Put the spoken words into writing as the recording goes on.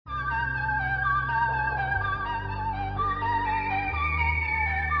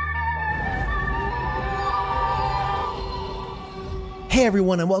Hey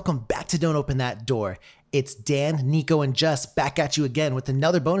everyone, and welcome back to Don't Open That Door. It's Dan, Nico, and Just back at you again with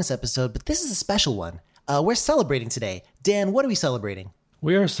another bonus episode, but this is a special one. We're celebrating today. Dan, what are we celebrating?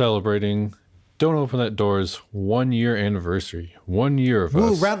 We are celebrating Don't Open That Door's 1 year anniversary. 1 year of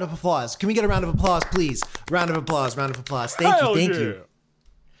Woo, us. round of applause. Can we get a round of applause, please? Round of applause, round of applause. Thank you.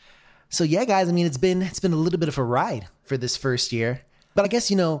 So yeah, guys, I mean, it's been a little bit of a ride for this first year. But I guess,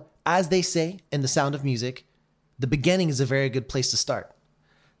 as they say in The Sound of Music, the beginning is a very good place to start.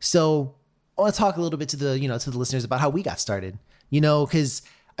 So I want to talk a little bit to the listeners about how we got started. Because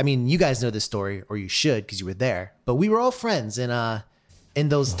I mean, you guys know this story, or you should, because you were there. But we were all friends in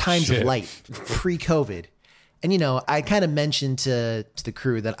those times of light, pre-COVID. And I kind of mentioned to the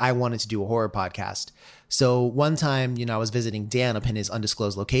crew that I wanted to do a horror podcast. So one time, I was visiting Dan up in his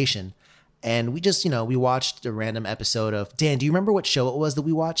undisclosed location, and we just, we watched a random episode of Dan. Do you remember what show it was that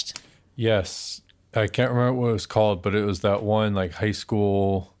we watched? Yes. I can't remember what it was called, but it was that one like high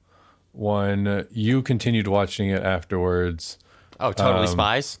school one. You continued watching it afterwards. Oh, Totally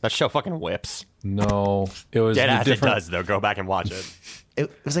Spies? That show fucking whips. No, it was Dead ass it does, though. Go back and watch it.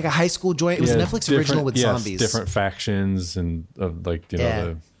 It was like a high school joint. It was a Netflix original with zombies. Different factions and I can't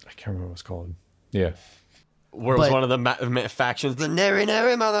remember what it was called. Yeah. Where was one of the factions, the Nary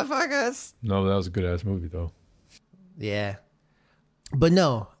motherfuckers? No, that was a good ass movie though. Yeah. But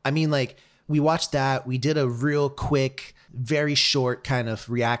no, I mean, like, we watched that. We did a real quick, very short kind of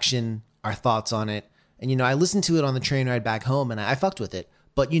reaction, our thoughts on it. And, I listened to it on the train ride back home and I fucked with it.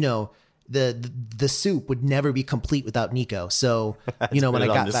 But, the soup would never be complete without Nico. So, when I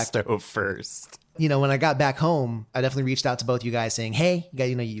got back stove first, when I got back home, I definitely reached out to both you guys saying, hey, you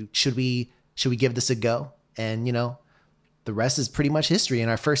guys, should we give this a go? And, the rest is pretty much history. And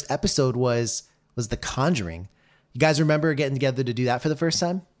our first episode was The Conjuring. You guys remember getting together to do that for the first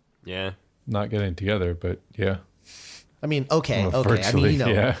time? Yeah. Not getting together, but yeah. I mean, okay. Virtually,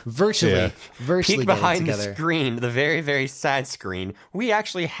 virtually Peek behind the together. screen, the very, very sad screen. We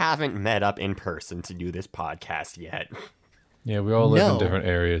actually haven't met up in person to do this podcast yet. Yeah, we all live in different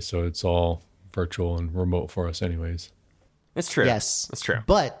areas, so it's all virtual and remote for us anyways. It's true. Yes. It's true.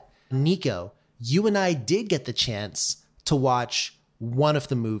 But, Nico, you and I did get the chance to watch one of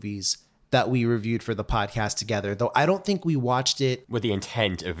the movies that we reviewed for the podcast together, though I don't think we watched it with the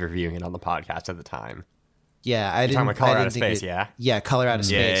intent of reviewing it on the podcast at the time. Yeah, I didn't. Talking about Color Out of Space, yeah? Yeah, Color Out of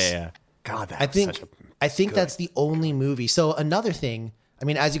Space. Yeah. God, I think that's the only movie. So another thing, I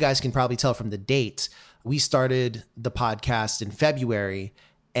mean, as you guys can probably tell from the date, we started the podcast in February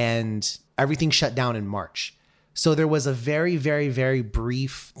and everything shut down in March. So there was a very, very, very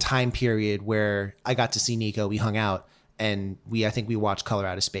brief time period where I got to see Nico, we hung out, and I think we watched Color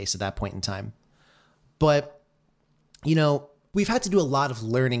Out of Space at that point in time. But, we've had to do a lot of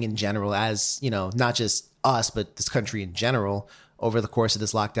learning in general as, not just us, but this country in general over the course of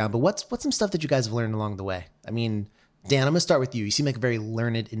this lockdown. But what's some stuff that you guys have learned along the way? I mean, Dan, I'm going to start with you. You seem like a very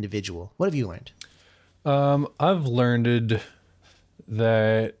learned individual. What have you learned? I've learned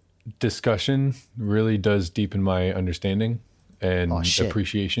that discussion really does deepen my understanding and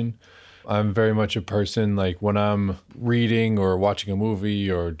appreciation. I'm very much a person, like when I'm reading or watching a movie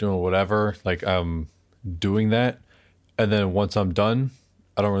or doing whatever, like I'm doing that. And then once I'm done,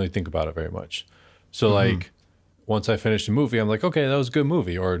 I don't really think about it very much. So like once I finish the movie, I'm like, okay, that was a good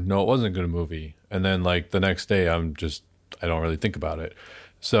movie, or no, it wasn't a good movie. And then like the next day I don't really think about it.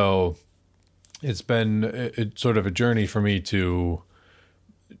 So it's been sort of a journey for me to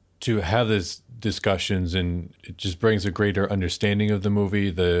have this discussions, and it just brings a greater understanding of the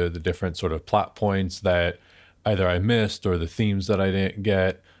movie, the different sort of plot points that either I missed or the themes that I didn't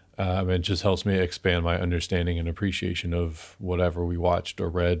get. It just helps me expand my understanding and appreciation of whatever we watched or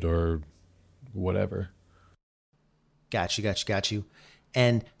read or whatever. Got you.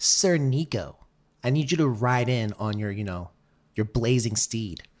 And Sir Nico, I need you to ride in on your blazing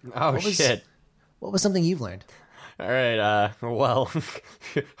steed. Oh, shit. What was something you've learned? All right, well,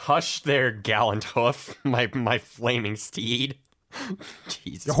 hush there, gallant hoof, my flaming steed.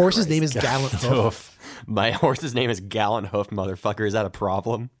 Jesus Your horse's Christ. name is Gallant Hoof. My horse's name is Gallant Hoof, motherfucker. Is that a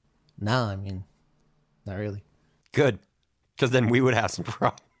problem? No, I mean, not really. Good, because then we would have some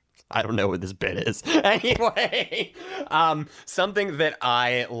problems. I don't know what this bit is. Anyway, something that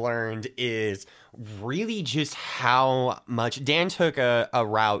I learned is really just how much Dan took a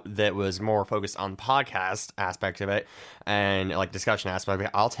route that was more focused on the podcast aspect of it and like discussion aspect of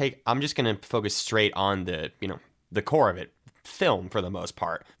it. I'm just going to focus straight on the core of it, film for the most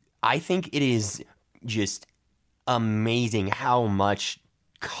part. I think it is just amazing how much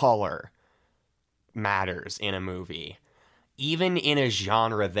color matters in a movie. even in a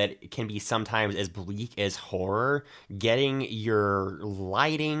genre that can be sometimes as bleak as horror, getting your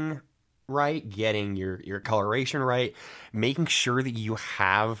lighting right, getting your coloration right, making sure that you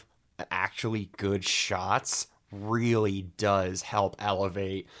have actually good shots really does help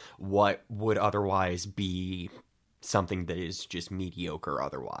elevate what would otherwise be something that is just mediocre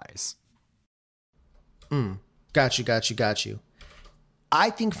otherwise. Got you. I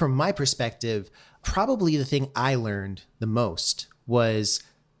think from my perspective, probably the thing I learned the most was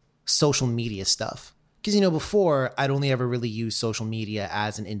social media stuff. Because, before I'd only ever really used social media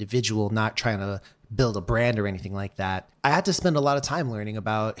as an individual, not trying to build a brand or anything like that. I had to spend a lot of time learning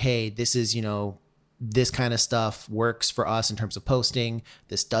about, hey, this is, this kind of stuff works for us in terms of posting.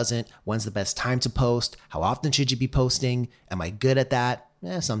 This doesn't. When's the best time to post? How often should you be posting? Am I good at that?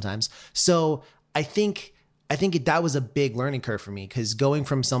 Sometimes. So I think that was a big learning curve for me, because going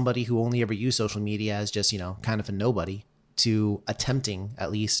from somebody who only ever used social media as just, kind of a nobody to attempting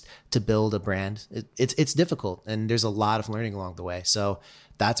at least to build a brand, it's difficult. And there's a lot of learning along the way. So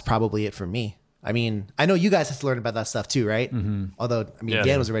that's probably it for me. I mean, I know you guys have to learn about that stuff too, right? Mm-hmm. Although,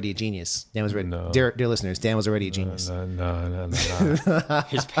 Dan was already a genius. Dan was already, dear listeners, Dan was already a genius. No.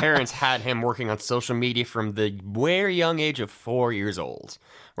 His parents had him working on social media from the very young age of 4 years old.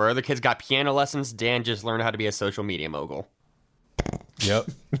 Where other kids got piano lessons, Dan just learned how to be a social media mogul. Yep.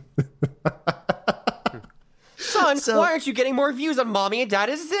 Son, why aren't you getting more views on Mommy and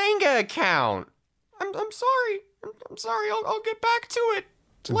Dad's Zynga account? I'm sorry. I'm sorry. I'll get back to it.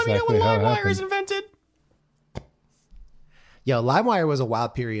 Let me know when LimeWire is invented. Yo, LimeWire was a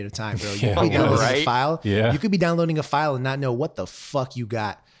wild period of time, bro. You Yeah. could be downloading Right? a file. Yeah. You could be downloading a file and not know what the fuck you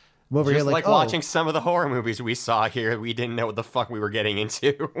got. I'm over Just here like oh, watching some of the horror movies we saw here, we didn't know what the fuck we were getting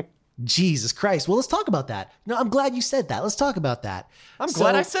into. Jesus Christ. Well, let's talk about that. No, I'm glad you said that. Let's talk about that. I'm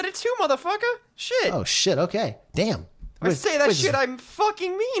glad I said it too, motherfucker. Shit. Oh, shit. Okay. Damn. I say that shit, I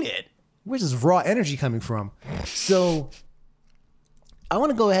fucking mean it. Where's this raw energy coming from? So I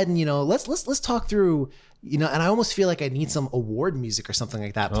want to go ahead and, let's talk through, and I almost feel like I need some award music or something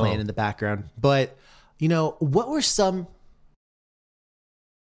like that playing in the background. But, what were some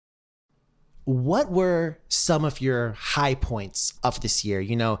of your high points of this year?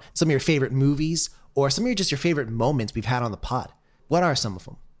 Some of your favorite movies or some of your favorite moments we've had on the pod. What are some of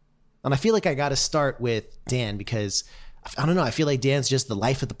them? And I feel like I got to start with Dan, because I don't know. I feel like Dan's just the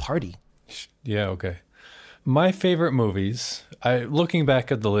life of the party. Yeah, okay. My favorite movies, looking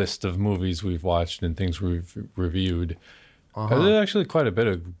back at the list of movies we've watched and things we've reviewed, there's actually quite a bit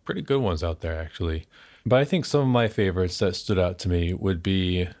of pretty good ones out there, actually. But I think some of my favorites that stood out to me would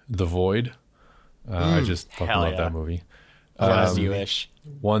be The Void. I just fucking love that movie. You-ish.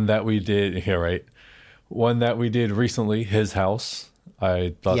 One that we did, One that we did recently, His House.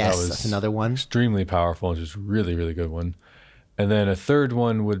 I thought that was that's another one. Extremely powerful and just really, really good one. And then a third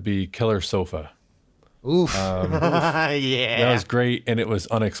one would be Killer Sofa. Oof. Yeah. That was great, and it was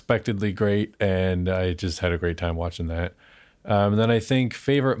unexpectedly great, and I just had a great time watching that. And then I think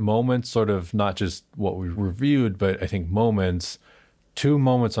favorite moments, sort of not just what we reviewed, but I think moments, 2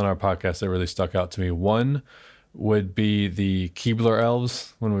 moments on our podcast that really stuck out to me. One would be the Keebler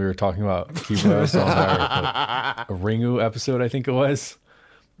elves, when we were talking about Keebler elves on our Ringu episode, I think it was.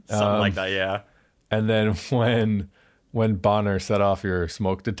 Something like that, yeah. And then when Bonner set off your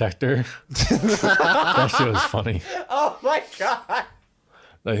smoke detector, that shit was funny. Oh my God.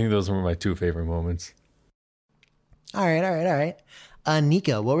 I think those were my 2 favorite moments. All right.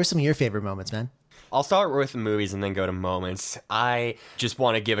 Nico, what were some of your favorite moments, man? I'll start with movies and then go to moments. I just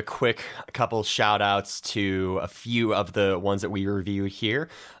want to give a couple shout outs to a few of the ones that we reviewed here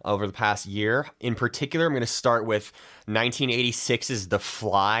over the past year. In particular, I'm going to start with 1986's The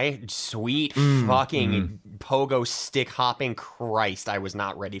Fly. Sweet fucking pogo stick hopping Christ. I was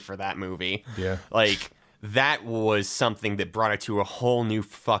not ready for that movie. Yeah. That was something that brought it to a whole new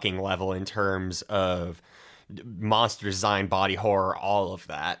fucking level in terms of monster design, body horror, all of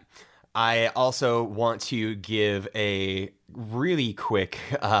that. I also want to give a really quick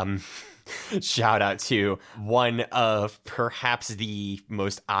shout out to one of perhaps the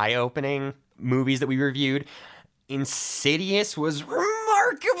most eye-opening movies that we reviewed. Insidious was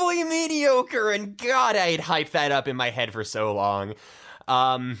remarkably mediocre, and God, I had hyped that up in my head for so long.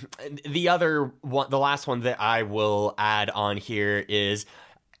 The other one, the last one that I will add on here is,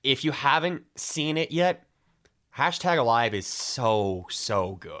 if you haven't seen it yet, #Alive is so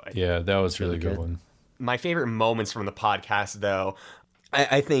good. Yeah, that was really good one. My favorite moments from the podcast, though,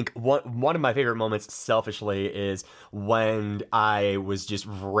 I think one of my favorite moments, selfishly, is when I was just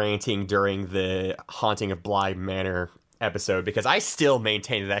ranting during the Haunting of Bly Manor episode, because I still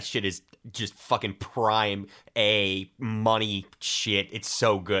maintain that shit is just fucking prime A money shit. It's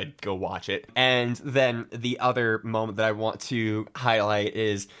so good. Go watch it. And then the other moment that I want to highlight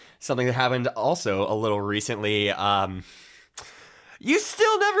is something that happened also a little recently. You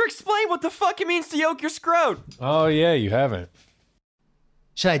still never explain what the fuck it means to yoke your scrot. Oh yeah, you haven't.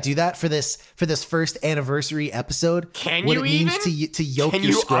 Should I do that for this first anniversary episode? Can what you it even? Means to yoke Can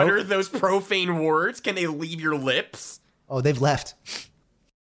your you scrot? utter those profane words? Can they leave your lips? Oh, they've left.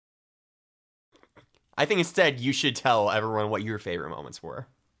 I think instead you should tell everyone what your favorite moments were.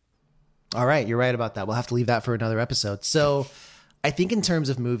 All right, you're right about that. We'll have to leave that for another episode. So, I think in terms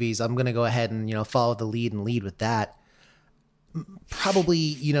of movies, I'm going to go ahead and follow the lead and lead with that.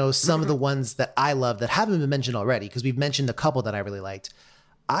 Probably some of the ones that I love that haven't been mentioned already, because we've mentioned a couple that I really liked.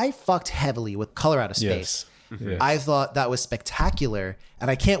 I fucked heavily with Color Out of Space. Yes. Yes. I thought that was spectacular, and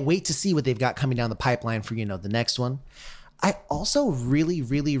I can't wait to see what they've got coming down the pipeline for the next one. I also really,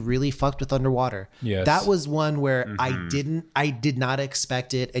 really, really fucked with Underwater. Yes. That was one where I did not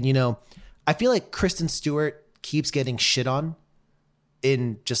expect it. And I feel like Kristen Stewart keeps getting shit on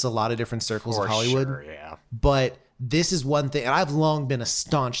in just a lot of different circles of Hollywood. Sure, yeah. But this is one thing, and I've long been a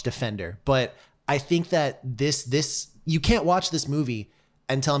staunch defender, but I think that this you can't watch this movie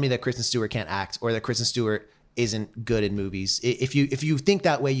and tell me that Kristen Stewart can't act, or that Kristen Stewart isn't good in movies. If you think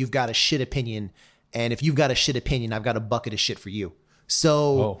that way, you've got a shit opinion. And if you've got a shit opinion, I've got a bucket of shit for you.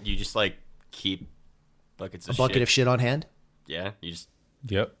 So you just keep buckets of bucket of shit on hand. Yeah, you just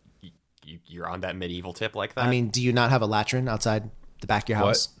Yep. you're on that medieval tip like that. I mean, do you not have a latrin outside the back of your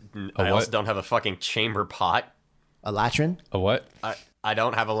house? I also don't have a fucking chamber pot. A latrin? A what? I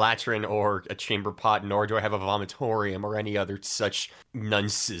don't have a latrin or a chamber pot, nor do I have a vomitorium or any other such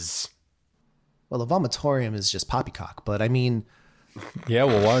nonsense. Well, a vomitorium is just poppycock, but I mean... Yeah,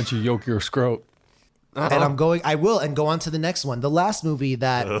 well, why don't you yoke your scrot? And I will, and go on to the next one. The last movie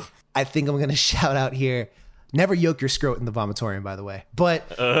that I think I'm going to shout out here, never yoke your scrot in the vomitorium, by the way. But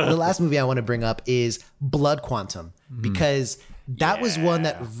the last movie I want to bring up is Blood Quantum, because that was one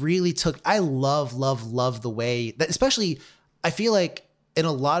that really I love the way that, especially, I feel like in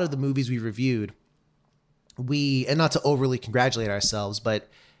a lot of the movies we reviewed, and not to overly congratulate ourselves, but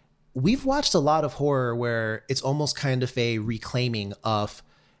we've watched a lot of horror where it's almost kind of a reclaiming of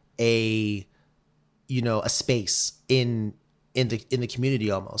a space in the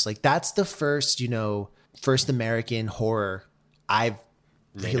community almost. Like that's the first American horror I've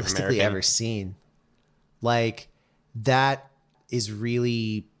realistically ever seen. Like that is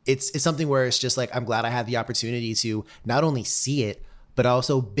really, it's something where it's just like, I'm glad I had the opportunity to not only see it, but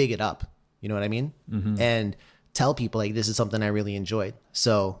also big it up. You know what I mean? Mm-hmm. And tell people like, this is something I really enjoyed.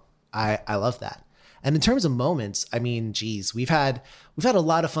 So I love that. And in terms of moments, I mean, geez, we've had a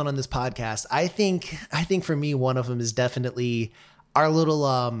lot of fun on this podcast. I think for me, one of them is definitely our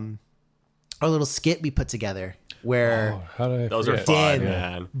little skit we put together where those are fun,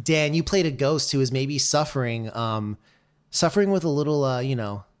 man. Dan, you played a ghost who is maybe suffering with a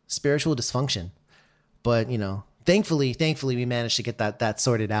little spiritual dysfunction, but thankfully we managed to get that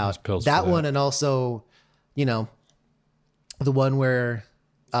sorted out. That one, and also the one where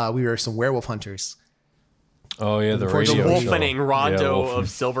we were some werewolf hunters. Oh yeah, the wolfening rondo of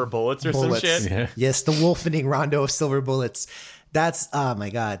silver bullets or some shit. Yeah. Yes, the wolfening rondo of silver bullets. That's, oh my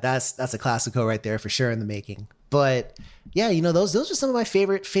god, that's a classico right there for sure in the making. But yeah, those are some of my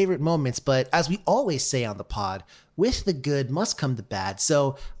favorite moments. But as we always say on the pod, with the good must come the bad.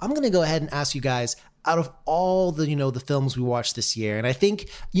 So I'm gonna go ahead and ask you guys, out of all the the films we watched this year, and I think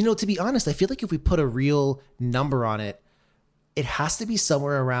to be honest, I feel like if we put a real number on it, it has to be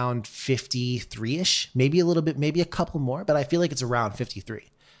somewhere around 53-ish, maybe a little bit, maybe a couple more, but I feel like it's around 53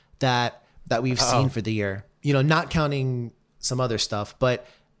 that we've seen for the year. Not counting some other stuff. But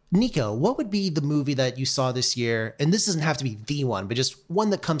Nico, what would be the movie that you saw this year? And this doesn't have to be the one, but just one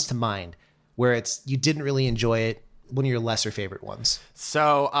that comes to mind where you didn't really enjoy it, one of your lesser favorite ones.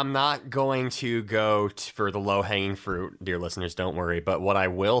 So I'm not going to go for the low-hanging fruit, dear listeners, don't worry. But what I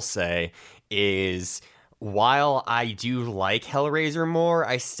will say is, while I do like Hellraiser more,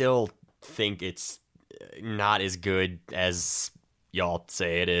 I still think it's not as good as y'all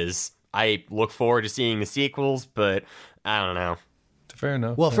say it is. I look forward to seeing the sequels, but I don't know. Fair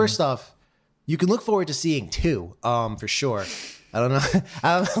enough. Well, first off, you can look forward to seeing 2, for sure. I don't know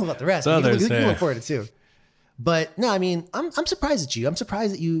about the rest. You can look forward to 2. But no, I mean, I'm surprised at you. I'm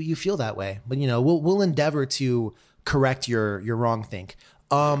surprised that you feel that way. But we'll endeavor to correct your wrong think.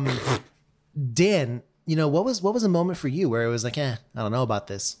 Dan, what was a moment for you where it was like, I don't know about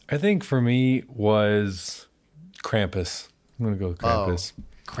this? I think for me was Krampus. I'm gonna go with Krampus. Oh,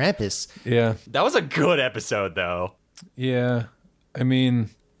 Krampus. Yeah, that was a good episode though. Yeah. I mean,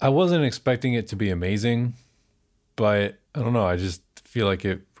 I wasn't expecting it to be amazing, but I don't know. I just feel like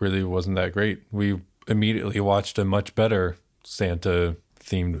it really wasn't that great. We immediately watched a much better Santa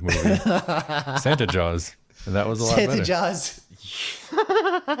themed movie, Santa Jaws. And that was a lot better. Santa Jaws.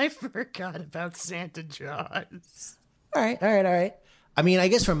 I forgot about Santa Jaws. All right. I mean, I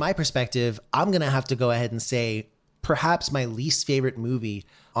guess from my perspective, I'm going to have to go ahead and say perhaps my least favorite movie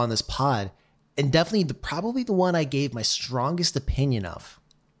on this pod, and definitely probably the one I gave my strongest opinion of,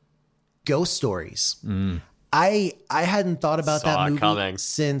 Ghost Stories. I hadn't thought about that movie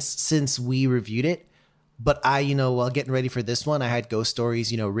since we reviewed it, but while getting ready for this one, I had Ghost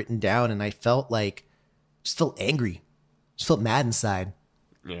Stories, written down, and I felt angry. Just felt mad inside.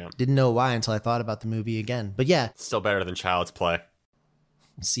 Yeah. Didn't know why until I thought about the movie again. But yeah. Still better than Child's Play.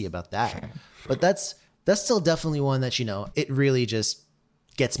 We'll see about that. But that's still definitely one that, it really just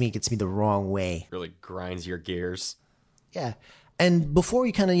gets me the wrong way. Really grinds your gears. Yeah. And before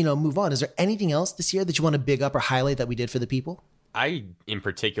we kind of, move on, is there anything else this year that you want to big up or highlight that we did for the people? I, in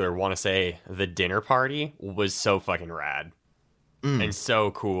particular, want to say the dinner party was so fucking rad. And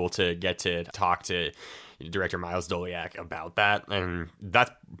so cool to get to talk to director Miles Doliak about that. And that's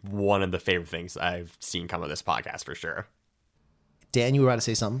one of the favorite things I've seen come of this podcast for sure. Dan, you were about to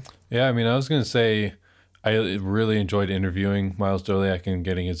say something? Yeah, I mean, I was going to say I really enjoyed interviewing Miles Doliak and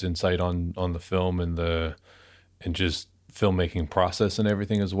getting his insight on the film and just filmmaking process and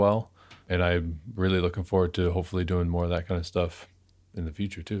everything as well. And I'm really looking forward to hopefully doing more of that kind of stuff in the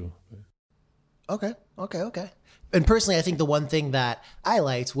future too. Okay. And personally, I think the one thing that I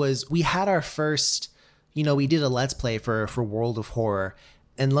liked was we had our first, we did a Let's Play for World of Horror.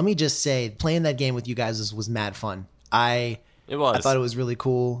 And let me just say, playing that game with you guys was mad fun. I thought it was really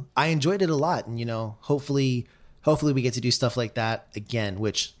cool. I enjoyed it a lot. And, hopefully we get to do stuff like that again,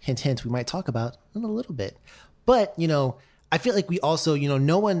 which, hint, hint, we might talk about in a little bit. But, I feel like we also,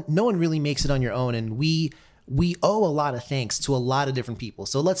 no one really makes it on your own. And we owe a lot of thanks to a lot of different people.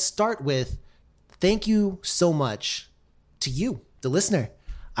 So let's start with thank you so much to you, the listener.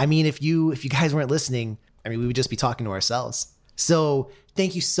 I mean, if you guys weren't listening, we would just be talking to ourselves. So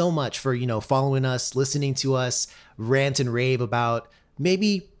thank you so much for, following us, listening to us, rant and rave about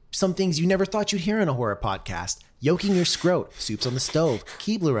maybe some things you never thought you'd hear in a horror podcast. Yoking your scrote, Soups on the Stove,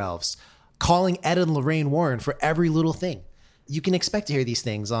 Keebler Elves, calling Ed and Lorraine Warren for every little thing. You can expect to hear these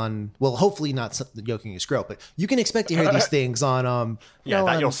things on, well, hopefully not Yoking your scrote, but you can expect to hear these things on,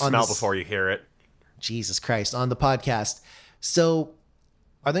 you'll smell before you hear it. Jesus Christ, on the podcast. So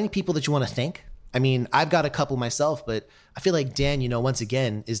are there any people that you want to thank? I mean, I've got a couple myself, but I feel like Dan, once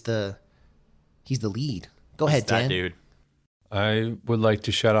again, he's the lead. Go ahead, Dan. Dude. I would like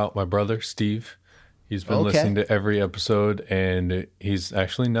to shout out my brother, Steve. He's been listening to every episode, and he's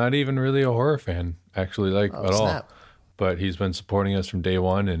actually not even really a horror fan, at all. But he's been supporting us from day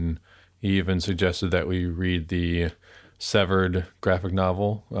one, and he even suggested that we read the Severed graphic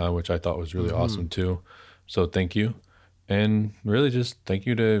novel, which I thought was really awesome too. So thank you. And really just thank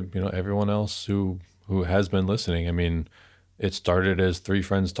you to, everyone else who has been listening. I mean, it started as three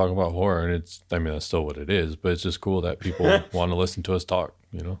friends talking about horror, and that's still what it is, but it's just cool that people want to listen to us talk,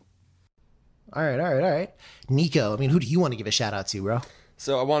 All right. Nico, who do you want to give a shout out to, bro?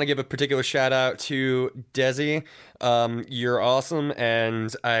 So I want to give a particular shout out to Desi. You're awesome,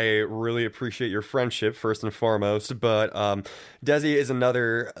 and I really appreciate your friendship first and foremost. But Desi is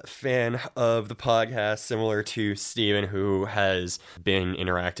another fan of the podcast, similar to Steven, who has been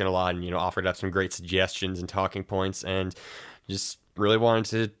interacting a lot and offered up some great suggestions and talking points, and just really wanted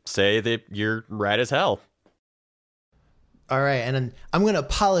to say that you're rad as hell. All right, and then I'm going to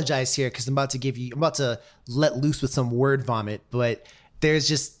apologize here because I'm about to let loose with some word vomit, but there's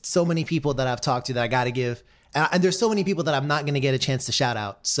just so many people that I've talked to that I got to give. And there's so many people that I'm not going to get a chance to shout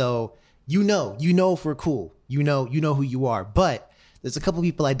out. So, if we're cool, you know who you are. But there's a couple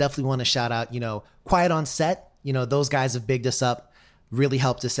people I definitely want to shout out. Quiet on Set. Those guys have bigged us up, really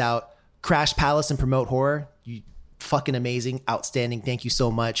helped us out. Crash Palace and Promote Horror. You fucking amazing, outstanding. Thank you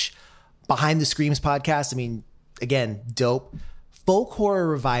so much. Behind the Screams podcast. Again, dope. Folk Horror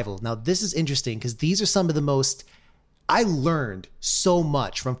Revival. Now, this is interesting because these are some of the most... I learned so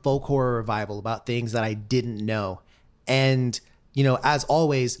much from Folk Horror Revival about things that I didn't know. And, as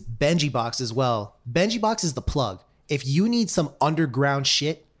always, Benji Box as well. Benji Box is the plug. If you need some underground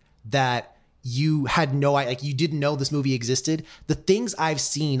shit that you had no idea, you didn't know this movie existed, the things I've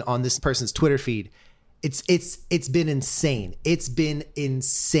seen on this person's Twitter feed, it's been insane. It's been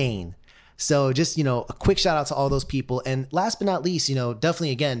insane. So just, a quick shout out to all those people. And last but not least,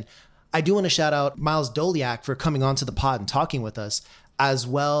 definitely again, I do want to shout out Miles Doliak for coming onto the pod and talking with us. as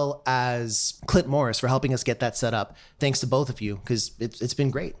well as Clint Morris for helping us get that set up. Thanks to both of you, because it's been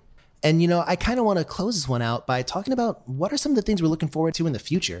great. And, I kind of want to close this one out by talking about what are some of the things we're looking forward to in the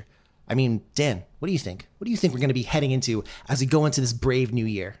future. I mean, Dan, what do you think? What do you think we're going to be heading into as we go into this brave new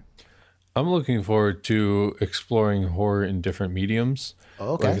year? I'm looking forward to exploring horror in different mediums.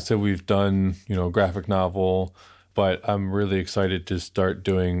 Oh, okay. Like I said, we've done, graphic novel, but I'm really excited to start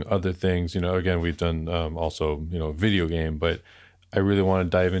doing other things. Again, we've done also, video game, but I really want to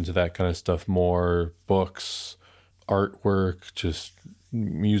dive into that kind of stuff more. Books, artwork, just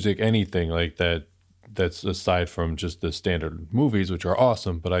music, anything like that. That's aside from just the standard movies, which are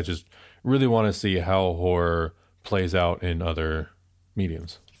awesome, but I just really want to see how horror plays out in other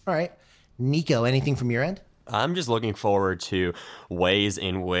mediums. All right. Nico, anything from your end? I'm just looking forward to ways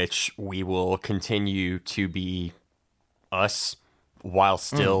in which we will continue to be us while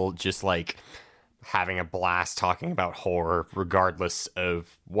still just like having a blast talking about horror, regardless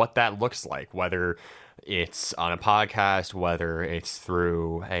of what that looks like, whether it's on a podcast, whether it's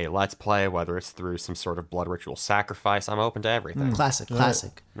through a Let's Play, whether it's through some sort of blood ritual sacrifice. I'm open to everything. Classic.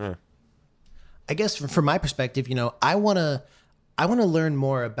 Yeah. I guess from my perspective, I want to learn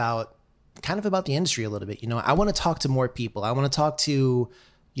more about the industry a little bit. I want to talk to more people. I want to talk to,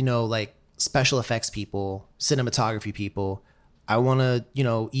 like special effects people, cinematography people. I want to,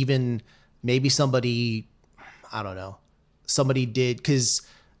 even maybe somebody, I don't know, somebody did, because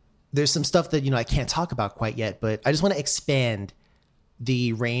there's some stuff that, I can't talk about quite yet, but I just want to expand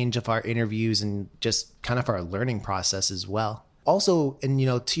the range of our interviews and just kind of our learning process as well. Also, and,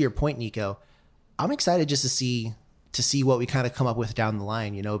 to your point, Nico, I'm excited just to see what we kind of come up with down the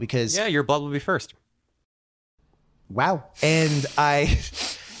line, because... Yeah, your blood will be first. Wow. And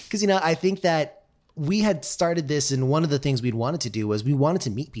because, I think that we had started this, and one of the things we'd wanted to do was we wanted to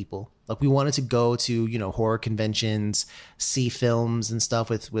meet people. Like, we wanted to go to, horror conventions, see films and stuff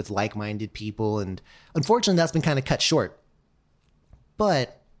with like-minded people. And unfortunately, that's been kind of cut short.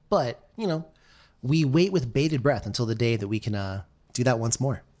 But, we wait with bated breath until the day that we can do that once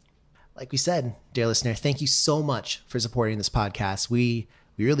more. Like we said, dear listener, thank you so much for supporting this podcast. We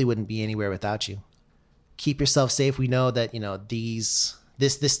really wouldn't be anywhere without you. Keep yourself safe. We know that,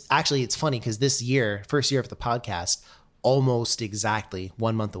 this actually, it's funny because this year, first year of the podcast, almost exactly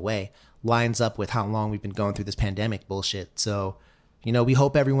 1 month away, lines up with how long we've been going through this pandemic bullshit. So, we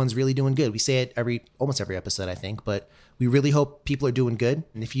hope everyone's really doing good. We say it almost every episode, I think, but we really hope people are doing good.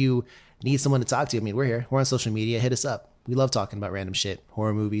 And if you need someone to talk to, we're here. We're on social media. Hit us up. We love talking about random shit,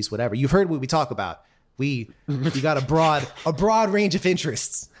 horror movies, whatever. You've heard what we talk about. We got a broad range of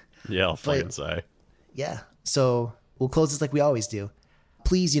interests. Yeah, I'll fucking say. Yeah. So we'll close this like we always do.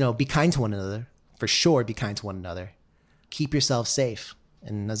 Please, be kind to one another. For sure, be kind to one another. Keep yourself safe.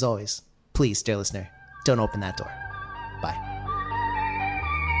 And as always, please, dear listener, don't open that door. Bye.